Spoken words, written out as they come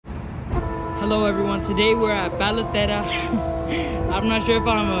Hello everyone, today we're at Paleteria. I'm not sure if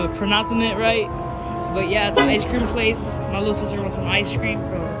I'm pronouncing it right, but yeah, it's an ice cream place. My little sister wants some ice cream,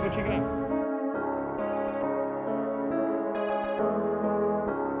 so let's go check it out.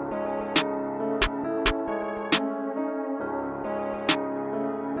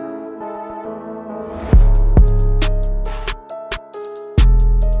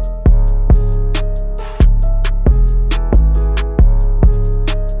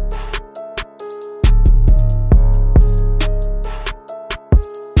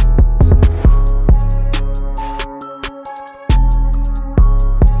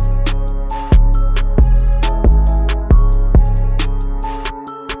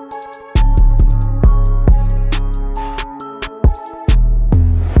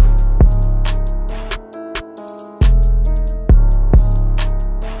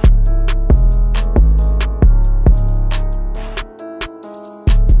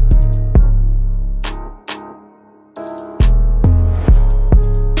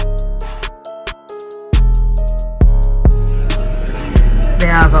 They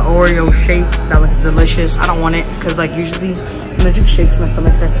have an Oreo shake that looks delicious. I don't want it because like usually when I drink shakes my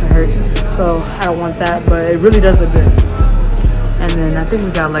stomach starts to hurt, so I don't want that, but it really does look good. And then I think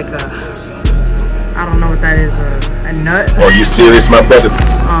we got like a, I don't know what that is, a nut. Are you serious, my brother?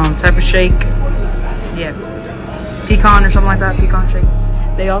 Type of shake. Yeah, pecan or something like that, pecan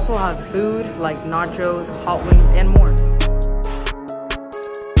shake. They also have food like nachos, hot wings, and more.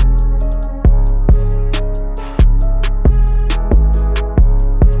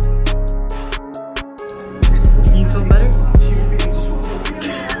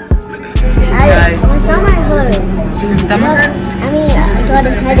 I got a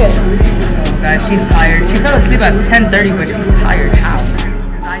headache. Oh guys, she's tired. She fell asleep at 10:30, but she's tired. How? Is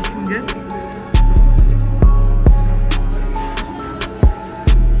the ice cream good?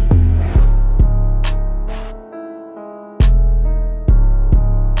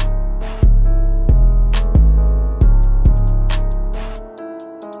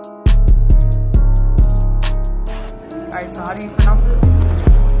 Alright, so how do you pronounce it?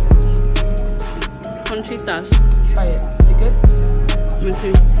 Conchitas. Try it. Is it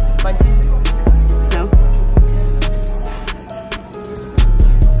good? Spicy? No.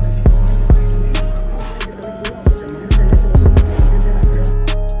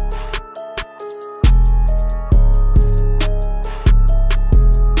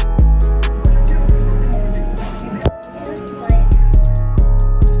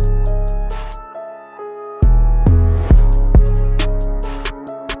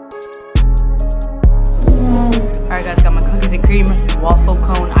 Alright guys, got my cookies and cream waffle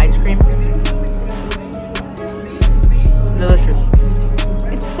cone ice cream. Delicious.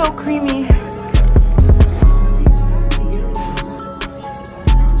 It's so creamy.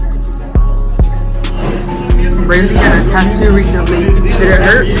 Braylee got a tattoo recently. Did it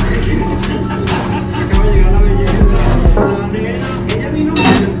hurt?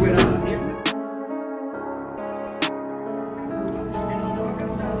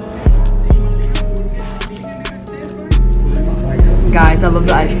 Guys, I love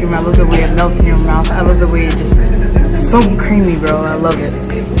the ice cream. I love the way it melts in your mouth. I love the way it just, it's so creamy, bro. I love it.